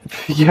run.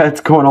 Yeah,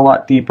 it's going a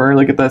lot deeper.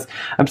 Look at this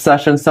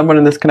obsession. Someone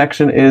in this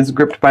connection is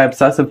gripped by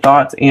obsessive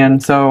thoughts,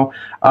 and so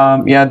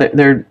yeah,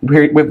 they're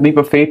with leap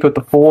of faith with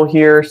the Fool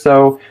here.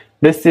 So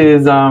this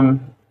is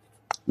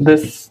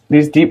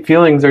these deep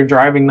feelings are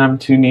driving them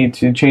to need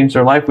to change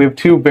their life. We have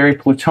two very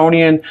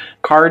Plutonian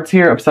cards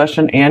here,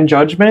 obsession and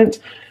judgment.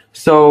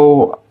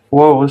 So,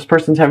 whoa, this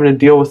person's having to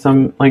deal with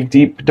some like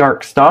deep,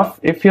 dark stuff,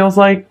 it feels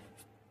like.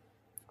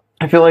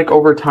 I feel like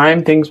over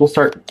time, things will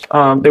start,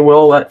 they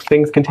will let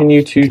things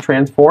continue to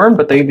transform,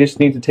 but they just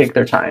need to take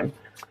their time.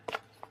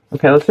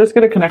 Okay, let's just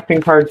get a connecting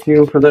card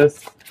too for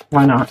this.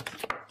 Why not?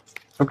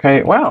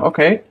 Okay, wow,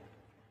 okay.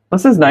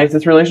 This is nice.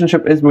 This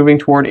relationship is moving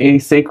toward a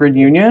sacred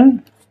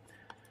union.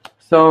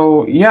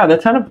 So yeah, the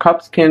Ten of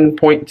Cups can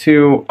point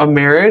to a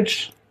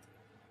marriage.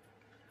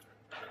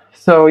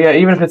 So yeah,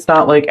 even if it's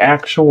not like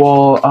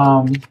actual,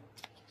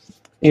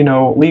 you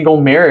know, legal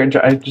marriage,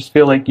 I just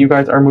feel like you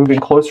guys are moving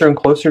closer and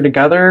closer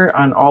together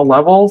on all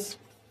levels.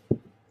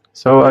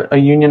 So a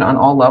union on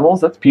all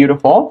levels. That's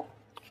beautiful.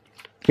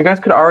 You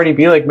guys could already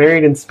be like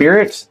married in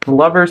spirit. The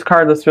Lovers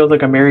card, this feels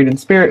like a married in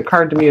spirit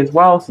card to me as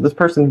well. So this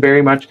person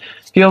very much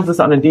feels this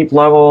on a deep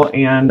level,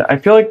 and I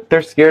feel like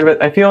they're scared of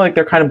it. I feel like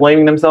they're kind of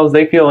blaming themselves.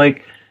 They feel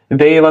like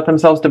they let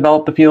themselves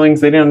develop the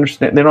feelings. They don't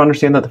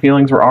understand that the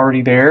feelings were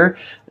already there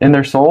in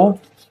their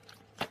soul.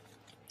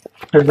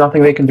 There's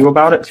nothing they can do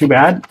about it. Too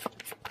bad.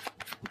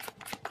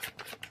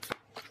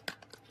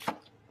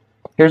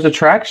 Here's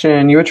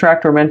attraction. You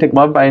attract romantic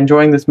love by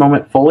enjoying this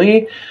moment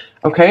fully.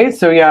 Okay,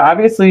 so yeah,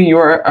 obviously you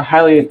are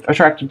highly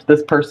attracted to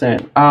this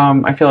person.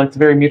 I feel like it's a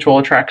very mutual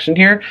attraction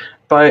here.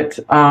 But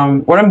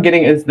what I'm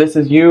getting is this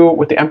is you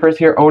with the Empress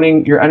here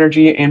owning your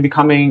energy and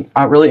becoming,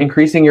 really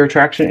increasing your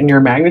attraction and your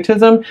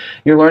magnetism.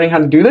 You're learning how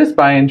to do this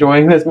by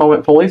enjoying this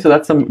moment fully. So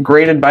that's some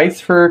great advice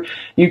for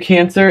you,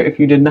 Cancer, if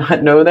you did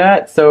not know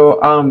that.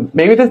 So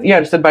maybe this, yeah,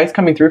 just advice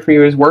coming through for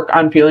you is work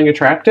on feeling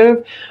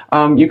attractive.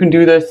 You can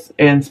do this.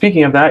 And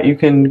speaking of that, you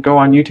can go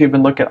on YouTube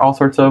and look at all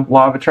sorts of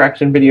law of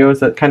attraction videos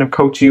that kind of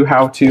coach you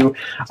how to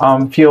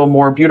feel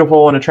more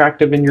beautiful and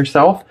attractive in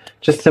yourself,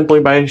 just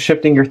simply by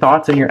shifting your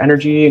thoughts and your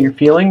energy and your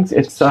feelings.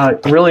 It's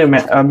really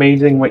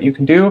amazing what you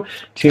can do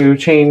to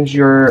change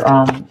your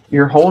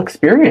whole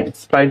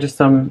experience by just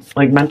some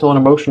like mental and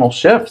emotional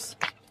shifts.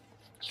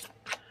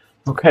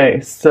 Okay,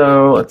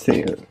 so let's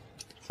see.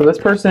 So this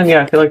person,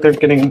 yeah, I feel like they're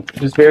getting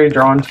just very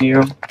drawn to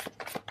you.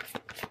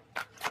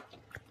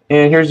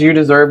 And here's you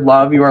deserve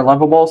love. You are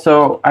lovable.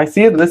 So I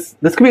see this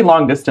could be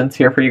long distance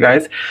here for you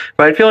guys,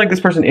 but I feel like this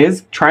person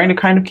is trying to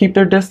kind of keep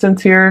their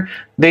distance here.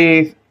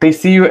 They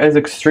see you as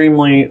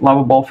extremely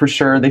lovable for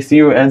sure. They see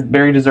you as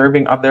very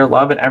deserving of their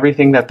love and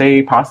everything that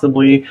they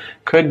possibly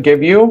could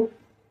give you.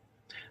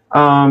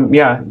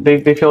 Yeah,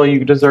 they feel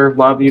you deserve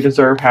love. You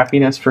deserve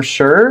happiness for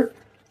sure.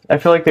 I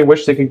feel like they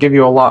wish they could give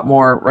you a lot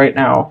more right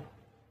now.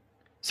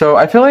 So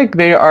I feel like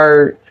they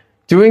are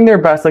doing their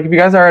best. Like if you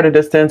guys are at a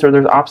distance or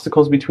there's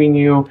obstacles between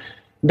you,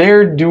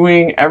 they're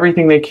doing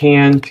everything they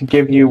can to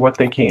give you what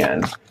they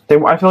can.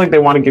 I feel like they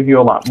want to give you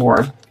a lot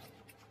more.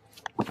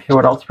 Okay,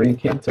 what else for you,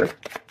 Cancer?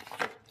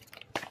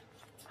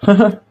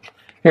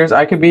 Here's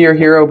I could be your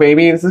hero,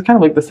 baby. This is kind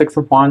of like the Six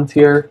of Wands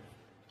here.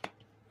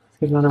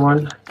 Here's another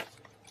one.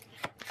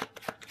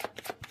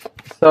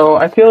 So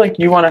I feel like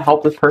you want to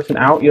help this person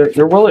out. You're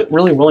really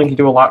willing to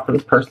do a lot for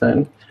this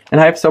person.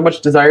 And I have so much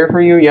desire for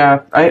you.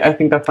 Yeah, I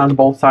think that's on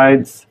both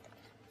sides.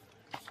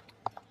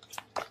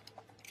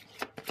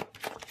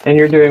 And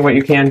you're doing what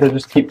you can to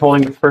just keep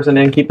pulling this person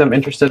in, keep them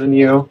interested in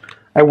you.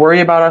 I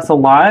worry about us a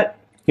lot.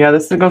 Yeah,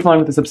 this goes along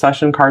with this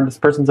obsession card. This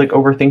person's like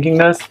overthinking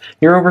this.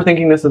 You're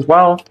overthinking this as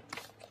well.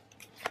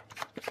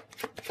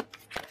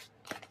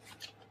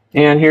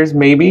 And here's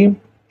maybe.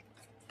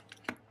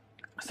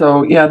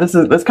 So yeah, this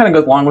kind of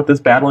goes along with this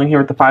battling here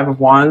with the Five of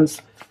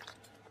Wands.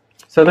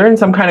 So they're in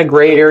some kind of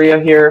gray area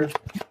here.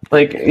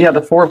 Like, yeah,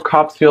 the Four of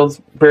Cups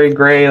feels very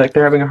gray. Like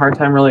they're having a hard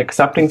time really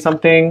accepting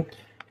something.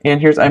 And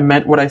here's I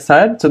meant what I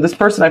said. So this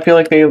person, I feel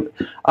like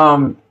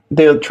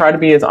they'll try to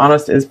be as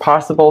honest as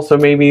possible. So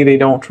maybe they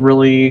don't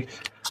really,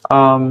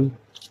 you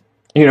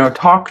know,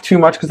 talk too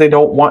much because they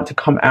don't want to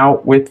come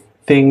out with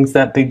things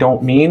that they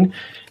don't mean.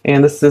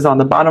 And this is on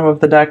the bottom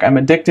of the deck. I'm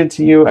addicted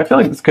to you. I feel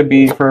like this could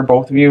be for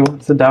both of you.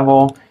 It's the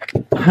Devil.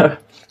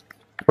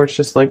 Or it's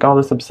just like all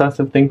this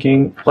obsessive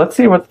thinking. Let's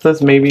see what's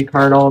this maybe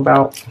card all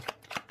about.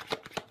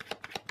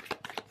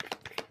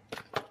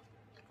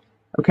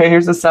 Okay,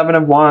 here's the Seven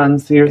of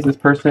Wands. Here's this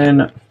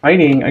person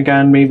fighting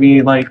again,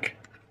 maybe like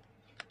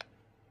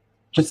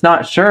just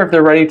not sure if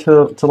they're ready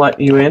to let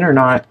you in or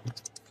not.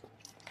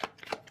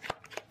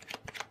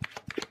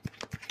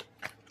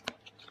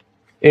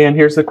 And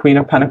here's the Queen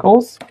of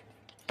Pentacles.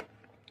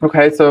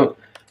 Okay, so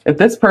if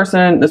this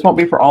person, this won't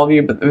be for all of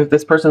you, but if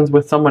this person's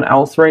with someone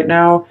else right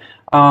now,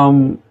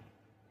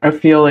 I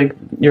feel like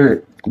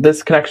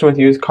this connection with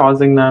you is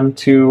causing them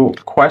to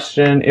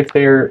question if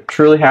they're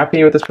truly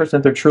happy with this person,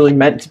 if they're truly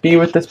meant to be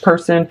with this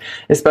person,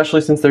 especially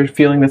since they're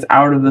feeling this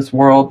out of this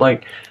world,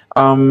 like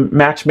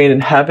match made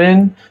in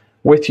heaven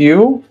with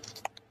you.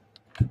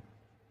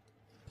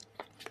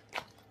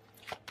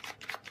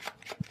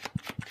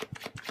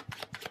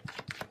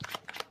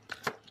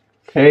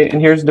 Okay,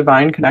 and here's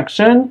divine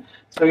connection.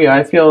 So yeah,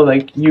 I feel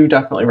like you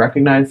definitely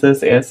recognize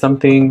this as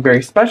something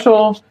very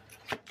special,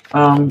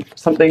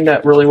 something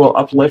that really will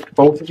uplift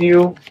both of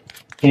you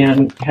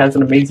and has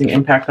an amazing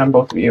impact on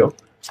both of you.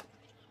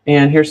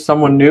 And here's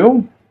someone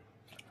new.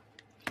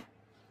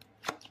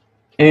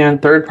 And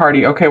third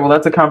party. Okay, well,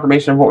 that's a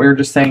confirmation of what we were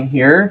just saying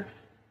here.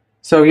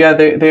 So yeah,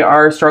 they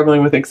are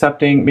struggling with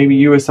accepting maybe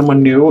you as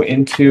someone new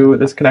into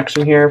this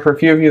connection here. For a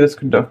few of you, this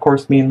could, of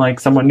course, mean like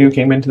someone new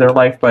came into their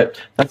life,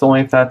 but that's only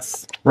if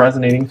that's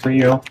resonating for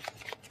you.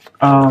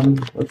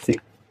 Let's see.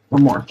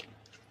 One more.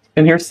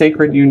 And here's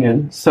Sacred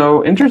Union.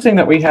 So interesting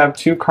that we have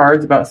two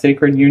cards about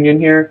Sacred Union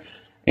here.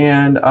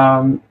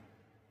 And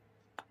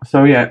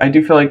So yeah, I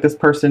do feel like this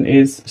person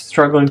is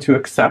struggling to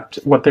accept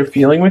what they're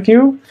feeling with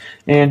you.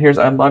 And here's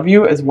I love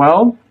you as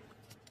well.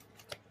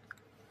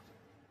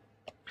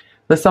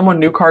 The someone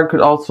new card could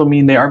also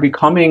mean they are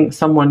becoming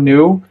someone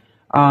new.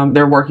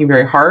 They're working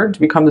very hard to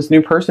become this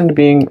new person, to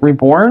being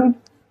reborn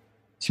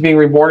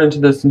into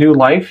this new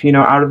life, you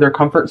know, out of their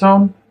comfort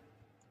zone.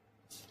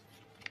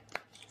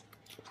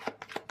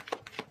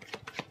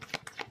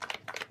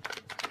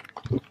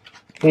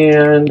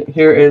 And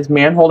here is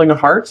man holding a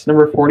heart,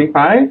 number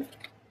 45.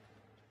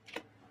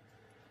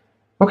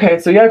 Okay,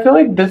 so yeah, I feel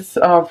like this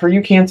for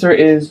you, Cancer,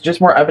 is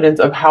just more evidence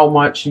of how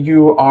much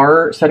you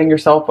are setting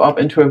yourself up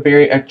into a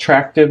very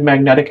attractive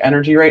magnetic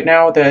energy right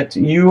now, that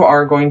you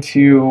are going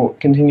to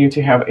continue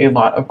to have a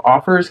lot of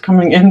offers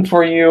coming in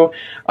for you.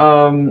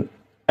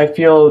 I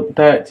feel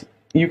that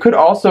you could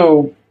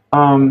also,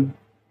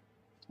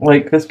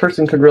 like this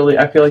person could really,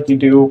 I feel like you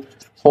do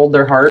hold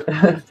their heart.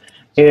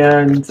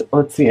 And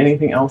let's see,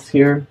 anything else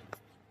here?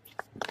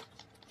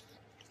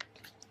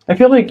 I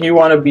feel like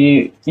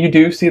you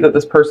do see that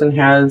this person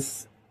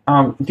has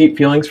deep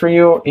feelings for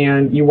you,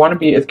 and you want to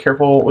be as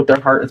careful with their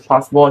heart as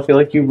possible. I feel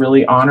like you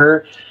really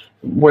honor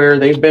where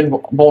they've been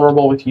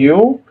vulnerable with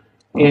you,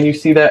 and you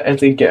see that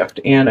as a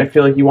gift. And I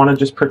feel like you want to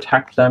just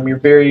protect them.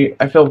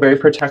 I feel very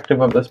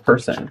protective of this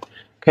person.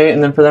 Okay,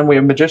 and then for them, we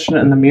have Magician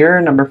in the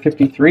Mirror, number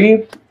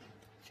 53.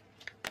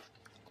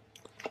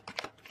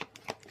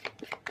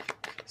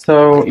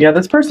 So yeah,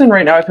 this person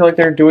right now, I feel like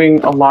they're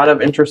doing a lot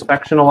of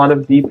introspection, a lot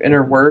of deep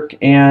inner work,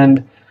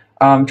 and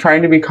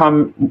trying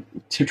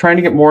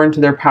to get more into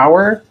their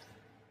power,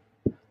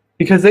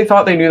 because they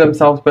thought they knew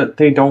themselves, but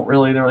they don't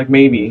really. They're like,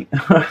 maybe.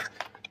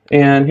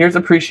 And here's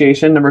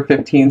Appreciation, number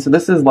 15. So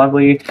this is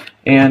lovely,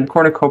 and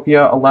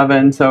Cornucopia,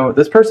 11. So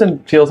this person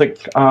feels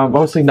like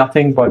mostly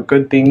nothing but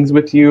good things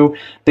with you.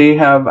 They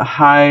have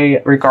high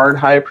regard,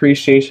 high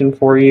appreciation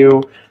for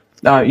you.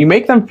 You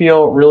make them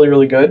feel really,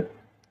 really good.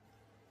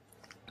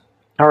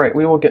 All right,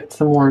 we will get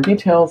some more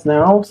details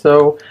now.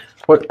 So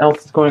what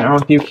else is going on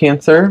with you,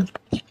 Cancer?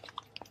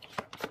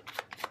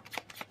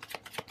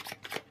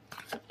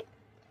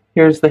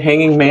 Here's the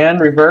Hanging Man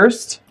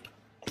reversed.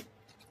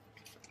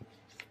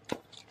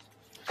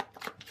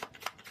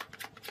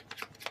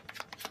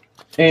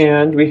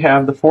 And we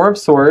have the Four of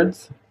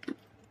Swords.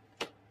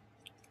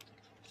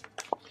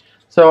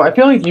 So I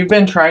feel like you've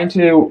been trying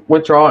to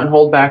withdraw and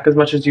hold back as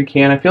much as you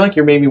can. I feel like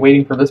you're maybe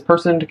waiting for this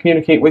person to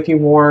communicate with you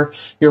more.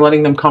 You're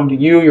letting them come to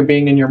you. You're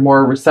being in your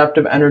more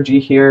receptive energy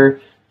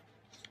here.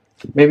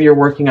 Maybe you're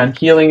working on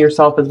healing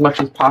yourself as much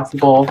as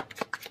possible.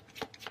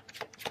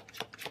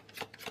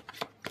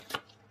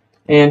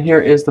 And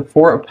here is the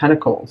Four of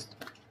Pentacles.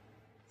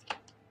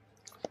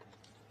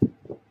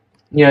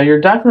 Yeah, you're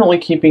definitely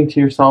keeping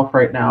to yourself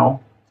right now.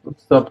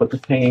 Let's still put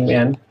the Hanging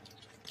Man.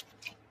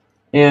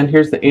 And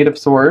here's the Eight of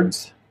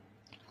Swords.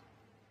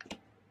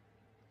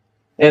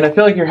 And I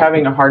feel like you're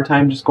having a hard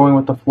time just going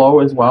with the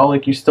flow as well.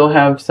 Like you still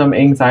have some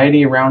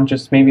anxiety around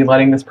just maybe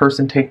letting this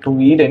person take the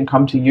lead and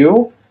come to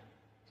you.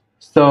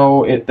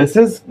 So this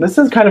is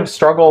kind of a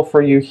struggle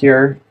for you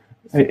here.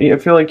 I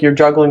feel like you're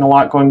juggling a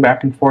lot, going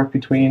back and forth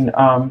between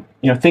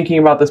thinking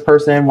about this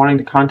person, wanting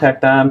to contact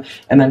them,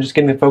 and then just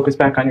getting the focus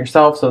back on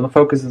yourself. So the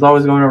focus is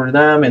always going over to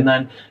them, and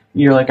then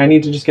you're like, I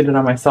need to just get it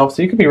on myself.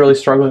 So you could be really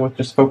struggling with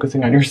just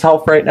focusing on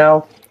yourself right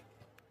now.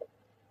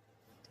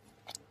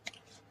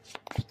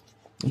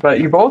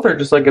 But you both are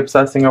just like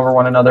obsessing over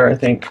one another, I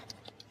think.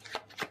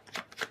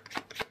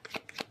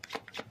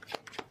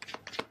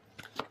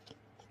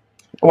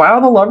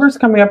 Wow, the Lover's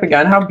coming up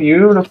again. How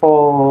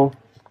beautiful.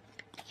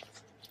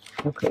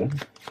 Okay.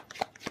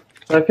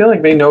 So I feel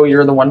like they know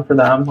you're the one for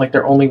them, like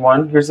they're only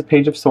one. Here's the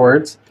Page of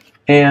Swords.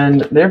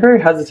 And they're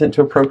very hesitant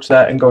to approach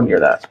that and go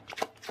near that.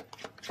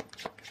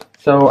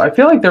 So I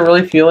feel like they're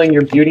really feeling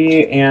your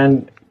beauty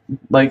and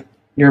like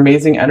your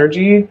amazing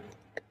energy.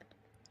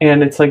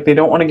 And it's like they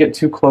don't want to get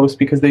too close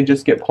because they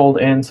just get pulled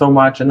in so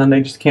much, and then they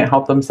just can't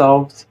help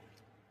themselves.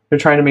 They're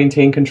trying to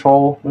maintain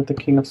control with the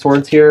King of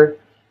Swords here.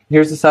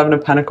 Here's the Seven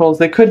of Pentacles.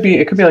 It could be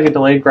like a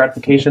delayed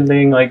gratification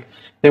thing. Like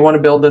they want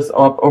to build this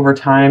up over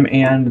time,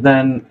 and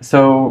then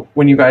so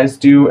when you guys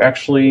do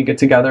actually get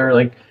together,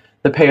 like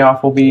the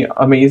payoff will be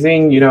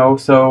amazing, you know.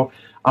 So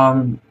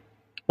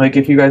like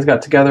if you guys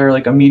got together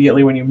like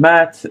immediately when you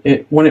met,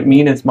 it wouldn't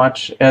mean as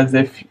much as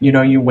if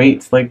you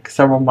wait like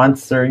several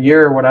months or a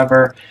year or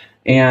whatever,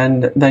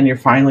 and then you're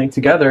finally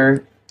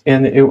together,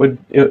 and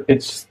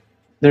it's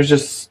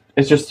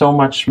just so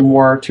much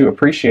more to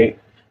appreciate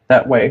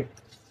that way.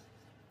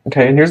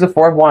 Okay, and here's the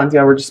Four of Wands.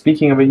 Yeah, we're just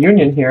speaking of a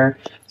union here.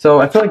 So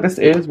I feel like this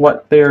is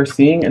what they're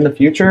seeing in the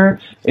future,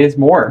 is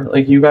more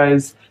like you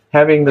guys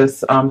having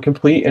this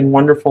complete and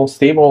wonderful,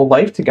 stable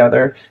life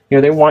together.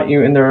 They want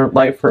you in their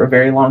life for a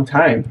very long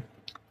time.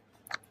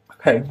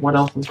 Okay, what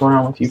else is going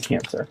on with you,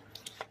 Cancer?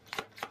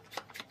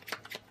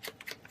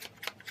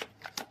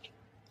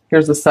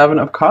 Here's the Seven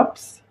of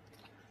Cups.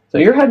 So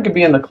your head could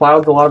be in the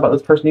clouds a lot about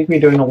this person. You could be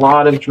doing a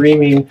lot of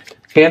dreaming,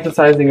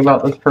 fantasizing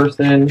about this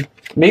person.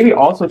 Maybe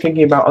also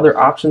thinking about other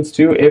options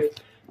too, if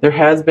there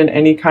has been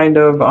any kind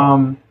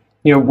of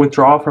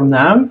withdrawal from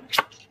them.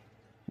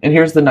 And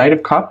here's the Knight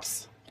of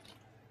Cups.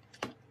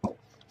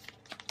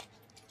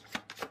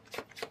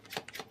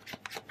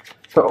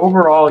 So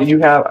overall, you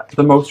have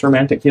the most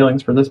romantic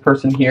feelings for this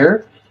person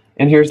here.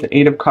 And here's the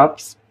Eight of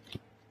Cups.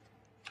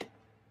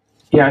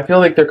 Yeah, I feel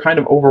like they're kind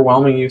of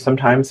overwhelming you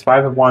sometimes.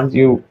 Five of Wands,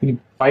 you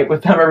fight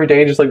with them every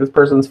day, just like this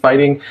person's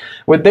fighting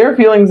with their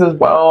feelings as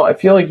well. I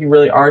feel like you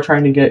really are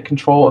trying to get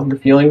control of your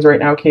feelings right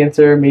now,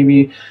 Cancer.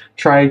 Maybe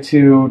try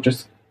to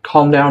just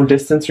calm down,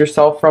 distance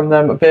yourself from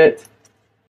them a bit.